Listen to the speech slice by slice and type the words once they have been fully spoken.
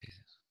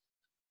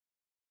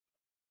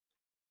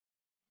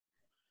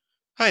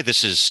Hi,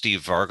 this is Steve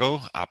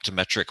Vargo,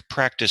 optometric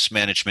practice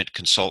management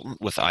consultant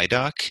with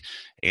iDoc,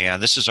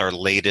 and this is our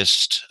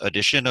latest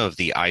edition of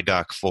the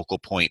iDoc Focal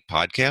Point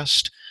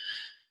podcast.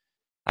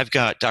 I've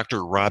got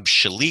Dr. Rob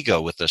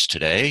Szeliga with us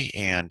today,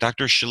 and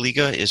Dr.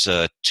 Szeliga is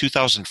a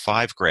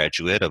 2005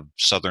 graduate of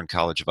Southern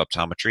College of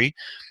Optometry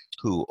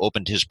who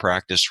opened his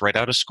practice right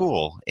out of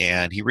school.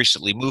 And he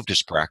recently moved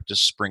his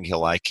practice, Spring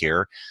Hill Eye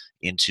Care,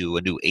 into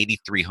a new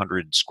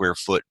 8,300 square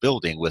foot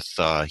building with,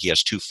 he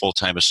has two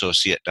full-time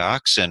associate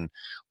docs and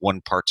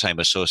one part-time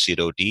associate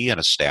OD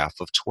and a staff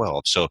of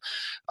 12. So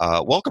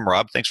welcome,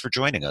 Rob. Thanks for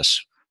joining us.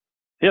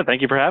 Yeah,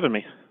 thank you for having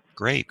me.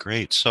 Great,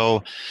 great.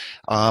 So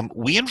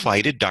we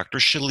invited Dr.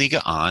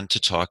 Szeliga on to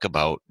talk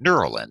about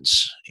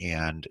Neurolens.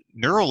 And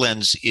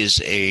Neurolens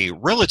is a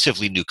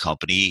relatively new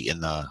company in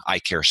the eye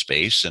care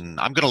space. And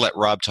I'm going to let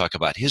Rob talk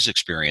about his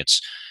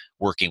experience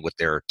working with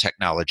their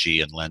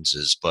technology and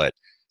lenses. But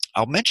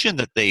I'll mention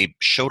that they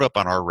showed up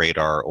on our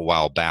radar a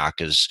while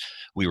back as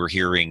we were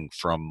hearing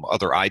from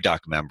other iDoc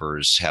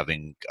members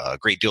having a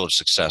great deal of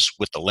success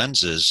with the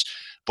lenses,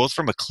 both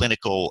from a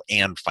clinical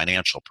and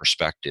financial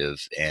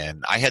perspective.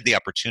 And I had the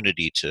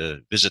opportunity to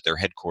visit their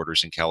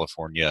headquarters in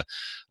California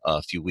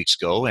a few weeks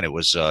ago, and it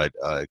was a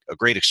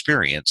great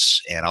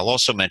experience. And I'll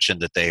also mention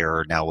that they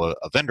are now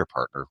a vendor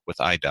partner with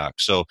iDoc.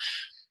 So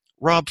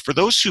Rob, for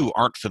those who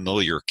aren't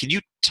familiar, can you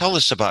tell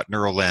us about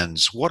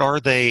Neurolens? What are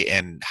they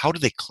and how do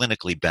they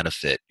clinically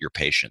benefit your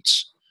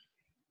patients?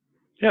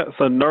 Yeah,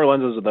 so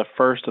Neurolenses are the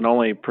first and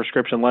only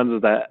prescription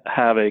lenses that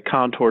have a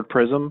contoured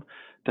prism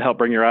to help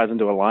bring your eyes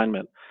into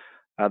alignment.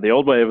 The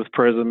old way with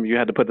prism, you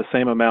had to put the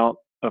same amount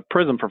of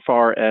prism for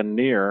far and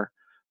near,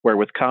 where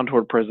with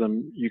contoured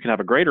prism, you can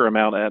have a greater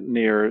amount at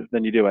near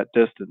than you do at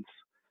distance.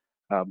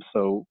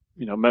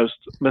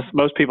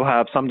 Most people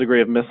have some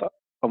degree of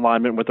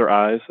misalignment with their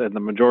eyes, and the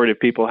majority of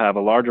people have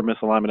a larger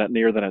misalignment at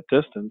near than at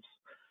distance.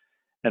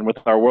 And with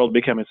our world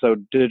becoming so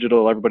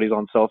digital, everybody's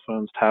on cell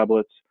phones,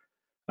 tablets,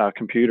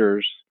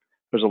 computers.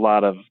 There's a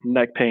lot of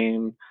neck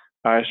pain,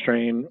 eye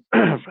strain,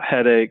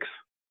 headaches.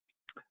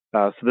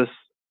 So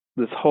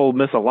this whole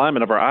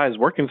misalignment of our eyes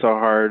working so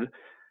hard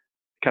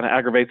kind of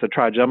aggravates the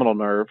trigeminal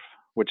nerve,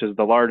 which is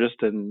the largest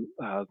and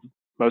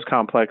most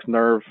complex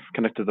nerve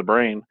connected to the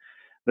brain.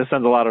 This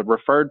sends a lot of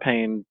referred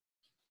pain,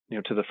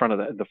 to the front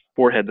of the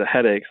forehead, the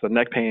headaches, the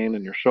neck pain,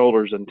 and your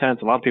shoulders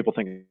intense. A lot of people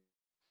think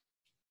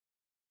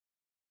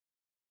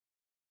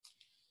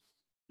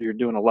you're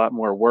doing a lot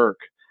more work.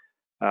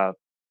 Uh,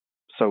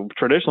 So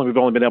traditionally, we've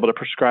only been able to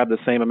prescribe the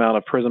same amount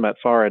of prism at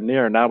far and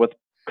near. Now with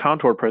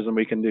contour prism,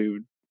 we can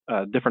do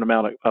a different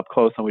amount up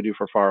close than we do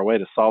for far away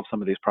to solve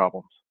some of these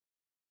problems.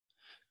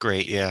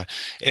 Great, yeah.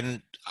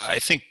 And I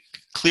think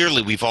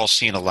clearly we've all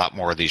seen a lot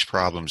more of these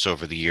problems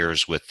over the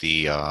years with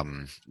the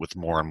with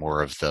more and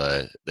more of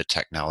the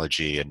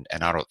technology, and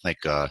I don't think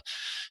a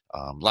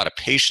lot of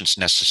patients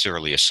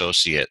necessarily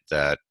associate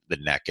that the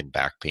neck and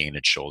back pain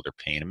and shoulder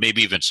pain, and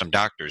maybe even some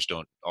doctors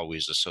don't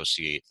always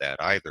associate that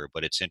either.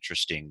 But it's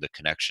interesting the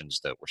connections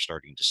that we're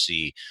starting to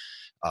see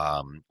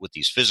with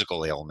these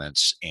physical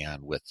ailments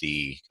and with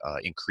the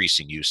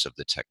increasing use of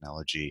the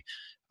technology.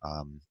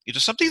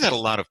 Something that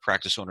a lot of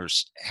practice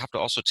owners have to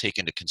also take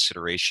into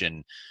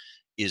consideration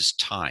is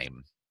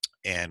time.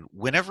 And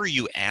whenever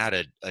you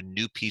add a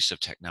new piece of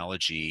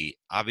technology,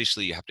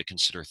 obviously you have to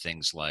consider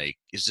things like,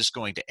 is this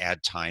going to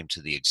add time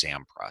to the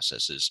exam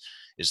processes?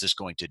 Is this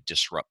going to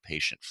disrupt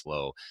patient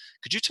flow?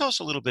 Could you tell us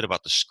a little bit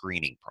about the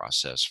screening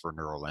process for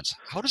Neurolens?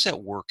 How does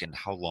that work and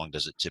how long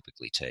does it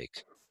typically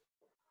take?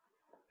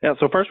 Yeah,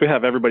 so first we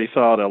have everybody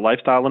fill out a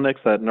lifestyle index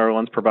that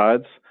Neurolens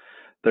provides.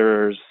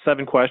 There's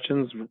 7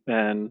 questions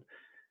and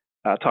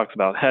talks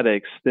about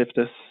headaches,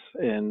 stiffness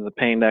in the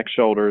pain, neck,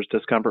 shoulders,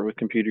 discomfort with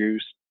computer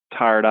use,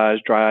 tired eyes,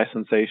 dry eye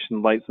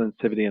sensation, light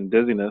sensitivity, and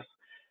dizziness.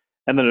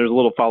 And then there's a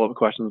little follow-up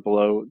questions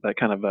below that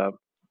kind of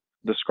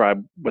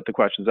describe what the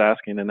question's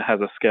asking, and it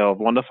has a scale of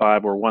 1 to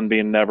 5, where 1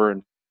 being never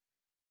and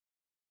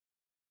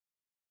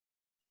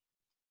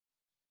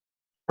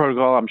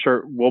protocol. I'm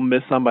sure we'll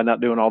miss some by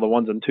not doing all the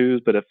 1s and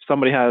 2s, but if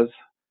somebody has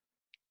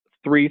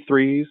 3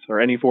 3s or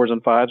any 4s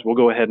and 5s, we'll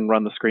go ahead and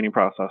run the screening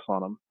process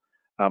on them.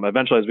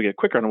 Eventually, as we get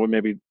quicker, and we'll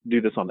maybe do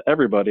this on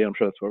everybody. I'm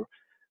sure that's what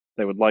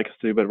they would like us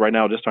to do. But right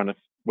now, just trying to,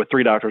 with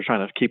 3 doctors,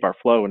 trying to keep our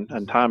flow,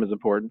 and time is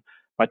important.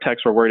 My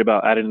techs were worried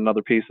about adding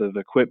another piece of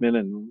equipment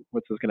and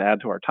what's this going to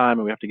add to our time,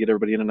 and we have to get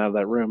everybody in and out of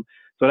that room.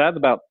 So it adds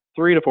about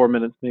 3 to 4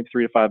 minutes, maybe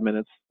 3 to 5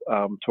 minutes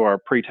to our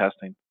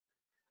pre-testing.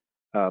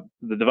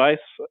 The device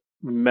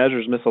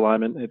measures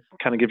misalignment. It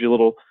kind of gives you a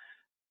little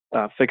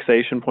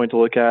fixation point to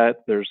look at.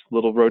 There's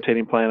little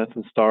rotating planets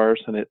and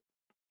stars, and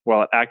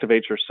while it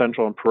activates your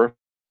central and peripheral,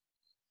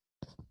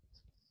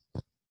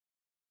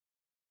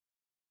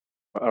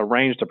 a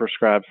range to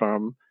prescribe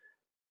from,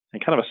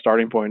 and kind of a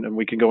starting point, and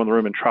we can go in the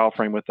room and trial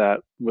frame with that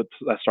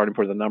starting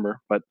point of the number.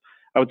 But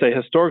I would say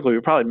historically,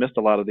 we probably missed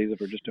a lot of these if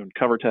we're just doing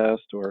cover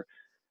tests,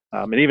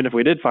 and even if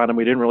we did find them,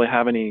 we didn't really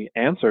have any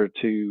answer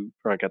to,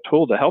 or like a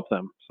tool to help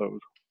them. So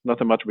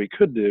nothing much we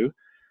could do.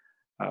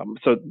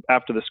 So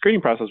after the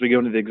screening process, we go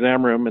into the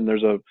exam room, and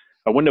there's a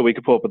a window we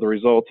could pull up with the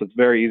results. It's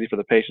very easy for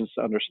the patients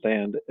to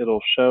understand.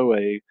 It'll show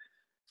a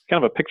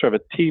kind of a picture of a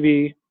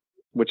TV,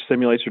 which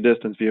simulates your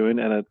distance viewing,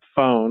 and a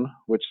phone,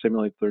 which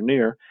simulates their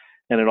near,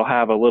 and it'll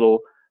have a little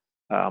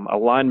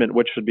alignment,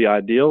 which should be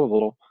ideal, a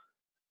little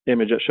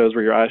image that shows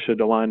where your eyes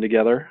should align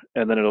together,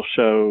 and then it'll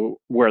show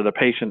where the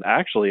patient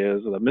actually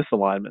is, the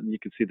misalignment. And you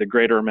can see the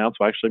greater amounts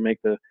will actually make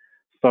the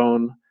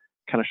phone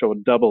kind of show a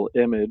double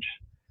image.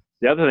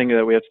 The other thing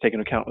that we have to take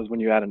into account is when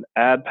you add an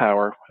add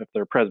power, if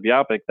they're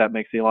presbyopic, that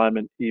makes the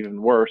alignment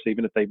even worse.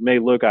 Even if they may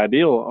look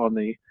ideal on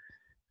the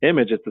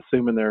image, it's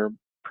assuming they're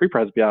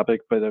pre-presbyopic,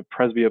 but the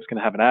presbyopes can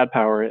have an add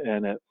power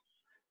and it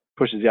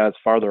pushes the eyes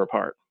farther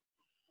apart.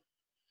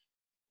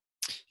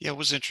 Yeah, it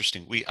was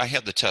interesting. I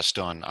had the test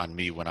on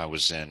me when I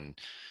was in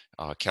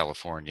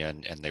California,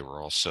 and they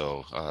were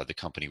also the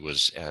company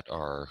was at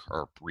our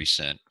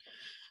recent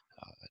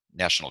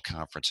national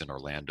conference in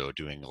Orlando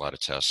doing a lot of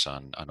tests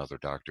on other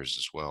doctors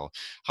as well.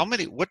 How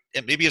many, what,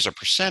 and maybe as a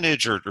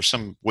percentage or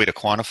some way to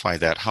quantify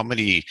that, how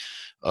many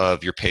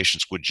of your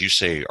patients would you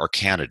say are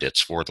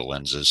candidates for the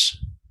lenses?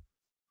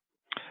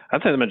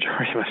 I'd say the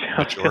majority.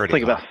 I Majority,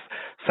 think huh? about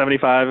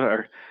 75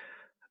 or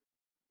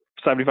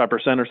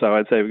 75% or so.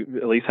 I'd say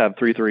at least have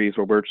 3 threes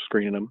where we're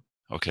screening them.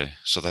 Okay,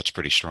 so that's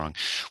pretty strong.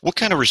 What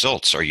kind of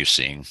results are you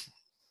seeing?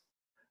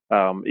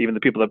 Even the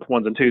people that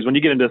ones and twos, when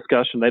you get into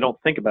discussion, they don't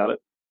think about it.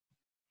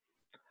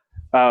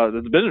 What I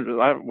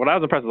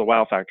was impressed with the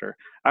wow factor.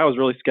 I was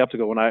really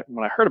skeptical when I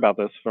heard about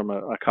this from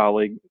a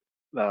colleague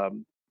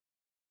um,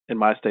 in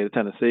my state of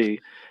Tennessee,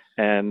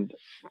 and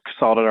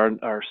saw it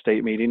at our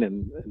state meeting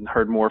and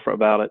heard more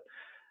about it.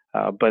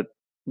 But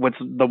what's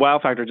the wow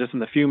factor? Just in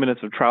the few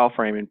minutes of trial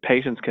framing,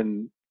 patients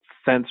can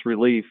sense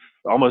relief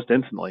almost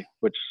instantly,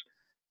 which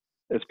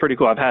is pretty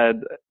cool. I've had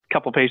a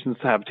couple patients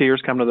have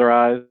tears come to their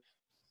eyes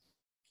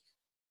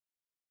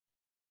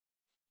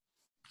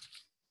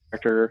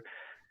after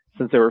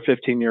since they were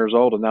 15 years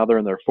old, and now they're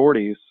in their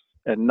 40s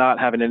and not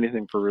having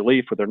anything for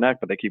relief with their neck,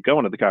 but they keep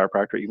going to the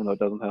chiropractor even though it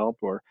doesn't help,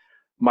 or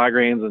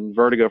migraines and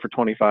vertigo for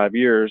 25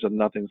 years and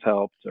nothing's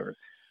helped, or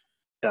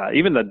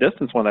even the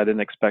distance one I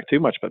didn't expect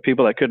too much, but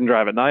people that couldn't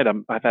drive at night,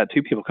 I've had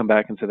 2 people come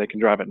back and say they can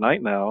drive at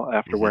night now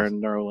after Hmm.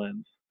 wearing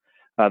Neurolens.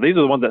 These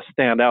are the ones that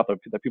stand out,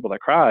 the people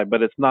that cry,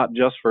 but it's not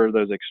just for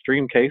those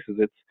extreme cases.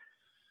 It's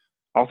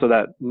also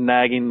that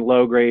nagging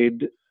low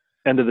grade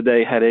end of the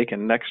day headache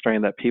and neck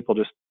strain that people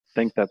just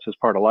think that's just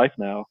part of life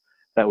now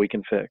that we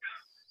can fix.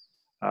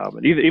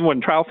 And even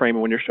when trial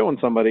framing, when you're showing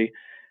somebody,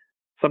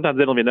 sometimes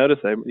they don't even notice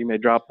it. You may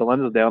drop the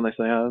lenses down. They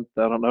say, oh,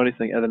 I don't know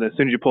anything. And then as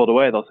soon as you pull it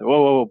away, they'll say,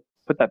 whoa, whoa, whoa,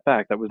 put that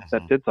back. That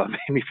Hmm. did something.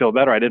 Made me feel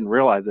better. I didn't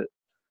realize it.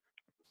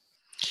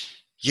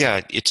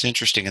 Yeah, it's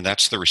interesting, and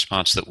that's the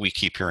response that we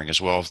keep hearing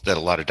as well, that a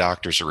lot of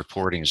doctors are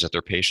reporting is that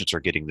their patients are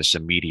getting this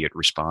immediate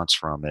response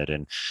from it.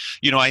 And,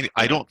 I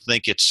Right. don't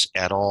think it's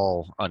at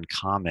all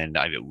uncommon.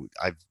 I've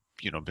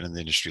been in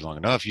the industry long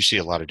enough. You see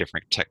a lot of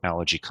different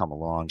technology come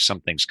along. Some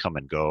things come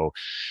and go.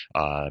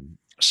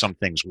 Some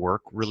things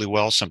work really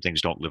well. Some things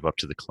don't live up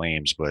to the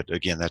claims. But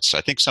again, that's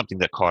I think something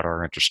that caught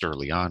our interest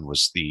early on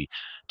was the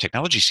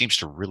technology seems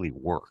to really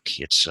work.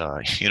 It's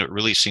it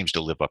really seems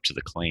to live up to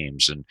the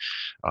claims, and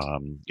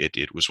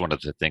it was one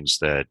of the things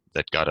that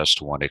got us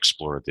to want to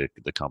explore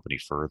the company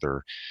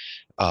further.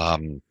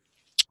 Um,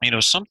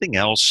 something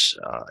else,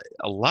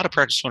 a lot of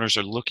practice owners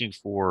are looking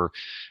for,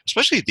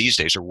 especially these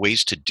days, are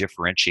ways to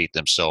differentiate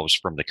themselves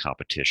from the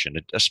competition,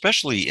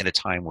 especially in a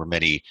time where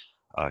many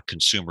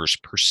consumers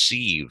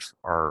perceive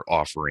our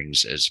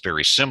offerings as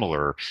very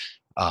similar.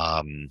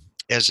 Um,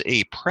 as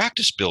a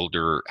practice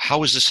builder,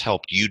 how has this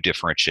helped you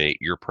differentiate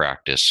your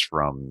practice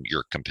from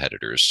your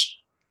competitors?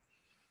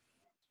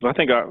 So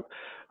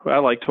I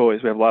like toys.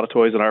 We have a lot of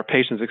toys, and our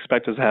patients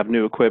expect us to have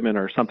new equipment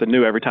or something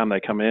new every time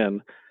they come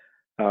in.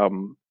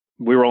 Um,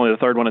 we were only the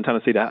third one in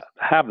Tennessee to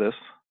have this.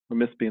 We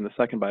missed being the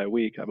second by a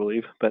week, I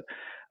believe. But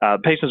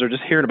patients are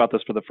just hearing about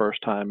this for the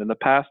first time. In the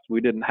past, we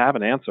didn't have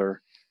an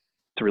answer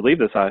to relieve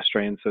this eye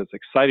strain, so it's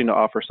exciting to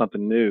offer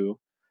something new.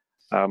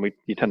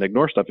 You tend to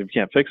ignore stuff if you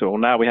can't fix it. Well,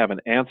 now we have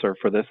an answer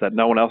for this that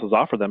no one else has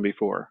offered them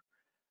before.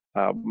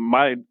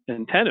 My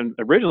intent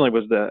originally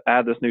was to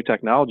add this new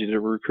technology to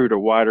recruit a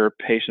wider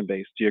patient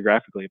base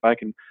geographically. If I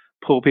can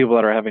pull people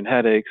that are having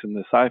headaches and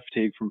the eye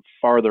fatigue from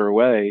farther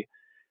away,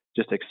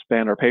 just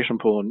expand our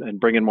patient pool and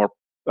bring in more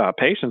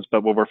patients.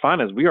 But what we're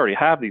finding is we already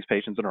have these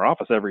patients in our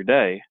office every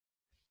day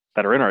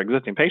that are in our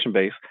existing patient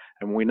base,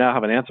 and we now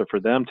have an answer for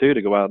them too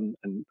to go out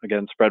and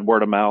again spread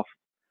word of mouth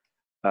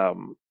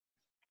um,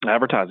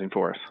 advertising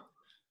for us.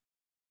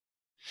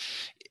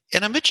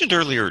 And I mentioned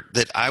earlier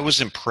that I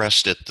was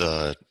impressed at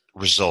the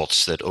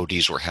results that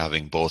ODs were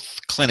having, both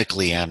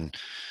clinically and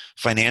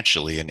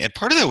financially. And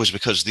part of that was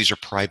because these are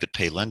private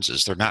pay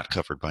lenses, they're not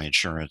covered by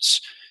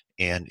insurance.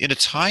 And in a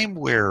time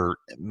where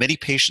many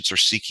patients are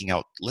seeking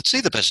out, let's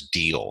say, the best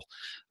deal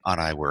on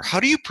eyewear,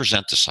 how do you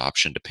present this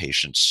option to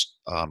patients,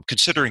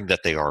 considering that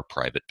they are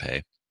private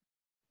pay?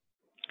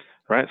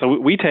 Right. So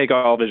we take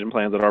all vision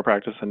plans at our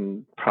practice,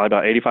 and probably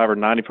about 85 or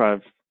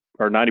 95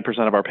 or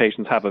 90% of our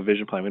patients have a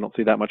vision plan. We don't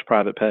see that much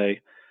private pay.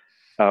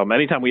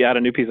 Anytime we add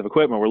a new piece of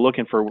equipment, we're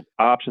looking for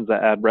options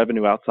that add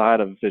revenue outside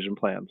of vision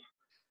plans.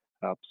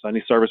 So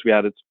any service we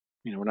add,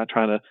 we're not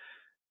trying to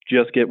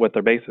just get what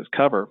their bases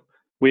cover.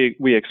 We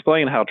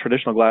explain how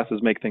traditional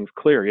glasses make things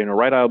clear.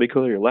 Right eye will be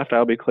clear, your left eye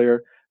will be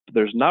clear, but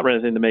there's not really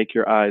anything to make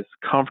your eyes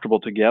comfortable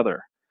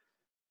together.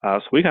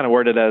 So we kind of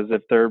word it as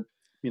if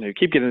you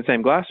keep getting the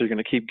same glasses, you're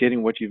going to keep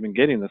getting what you've been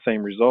getting, the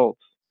same results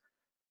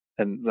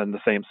and then the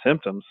same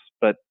symptoms.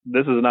 But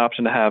this is an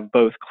option to have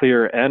both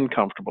clear and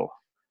comfortable.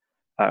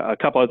 A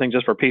couple other things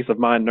just for peace of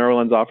mind.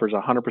 Neurolens offers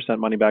a 100%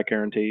 money back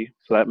guarantee,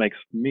 so that makes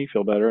me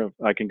feel better.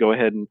 I can go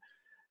ahead and,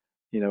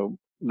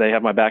 they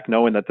have my back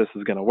knowing that this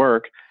is going to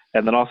work.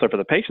 And then also for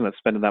the patient that's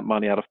spending that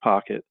money out of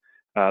pocket,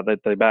 that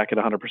they back it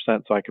 100%,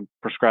 so I can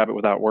prescribe it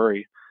without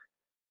worry.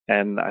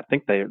 And I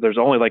think there's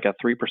only like a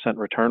 3%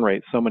 return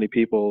rate. So many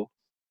people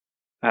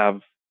have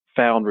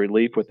found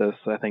relief with this.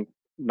 I think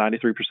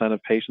 93%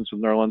 of patients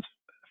with Neurolens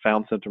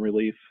found symptom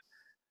relief,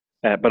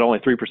 but only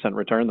 3%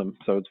 return them.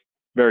 So it's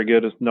very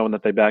good knowing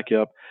that they back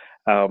you up.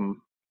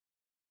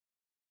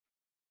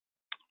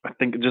 I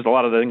think just a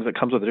lot of the things that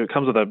comes with it. It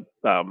comes with a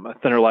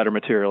thinner, lighter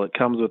material. It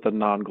comes with a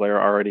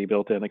non-glare already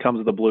built in. It comes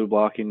with a blue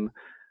blocking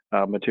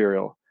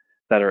material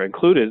that are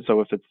included.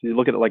 So if you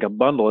look at it like a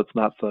bundle, it's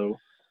not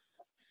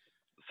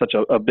such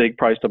a big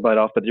price to bite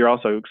off. But you're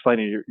also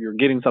explaining you're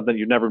getting something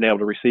you've never been able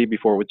to receive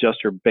before with just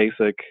your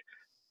basic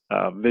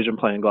vision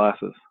plan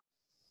glasses.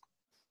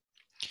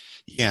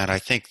 Yeah, and I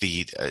think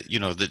the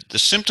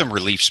symptom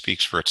relief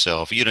speaks for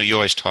itself. You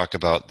always talk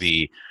about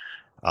the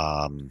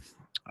um,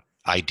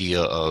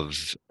 idea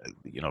of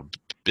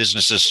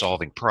businesses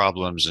solving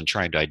problems and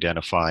trying to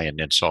identify and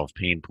then solve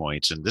pain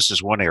points, and this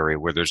is one area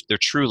where there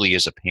truly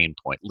is a pain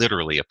point,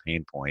 literally a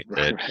pain point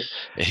that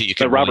Right. you The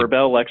can Robert really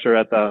Bell lecture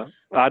at the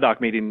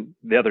IDOC meeting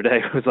the other day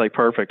was like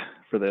perfect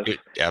for this. He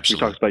talks about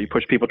you absolutely.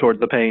 push people towards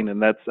the pain,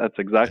 and that's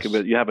exactly.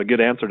 Yes, But you have a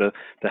good answer to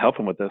help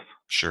them with this.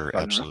 sure, So,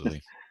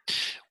 absolutely.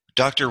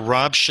 Dr.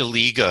 Rob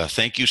Szeliga,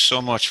 thank you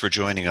so much for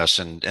joining us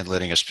and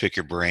letting us pick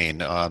your brain.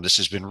 This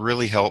has been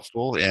really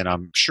helpful, and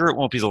I'm sure it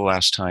won't be the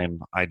last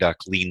time IDOC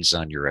leans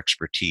on your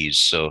expertise.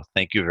 So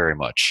thank you very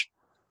much.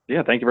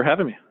 yeah, thank you for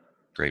having me.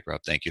 Great,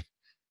 Rob. Thank you.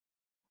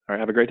 All right,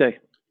 have a great day.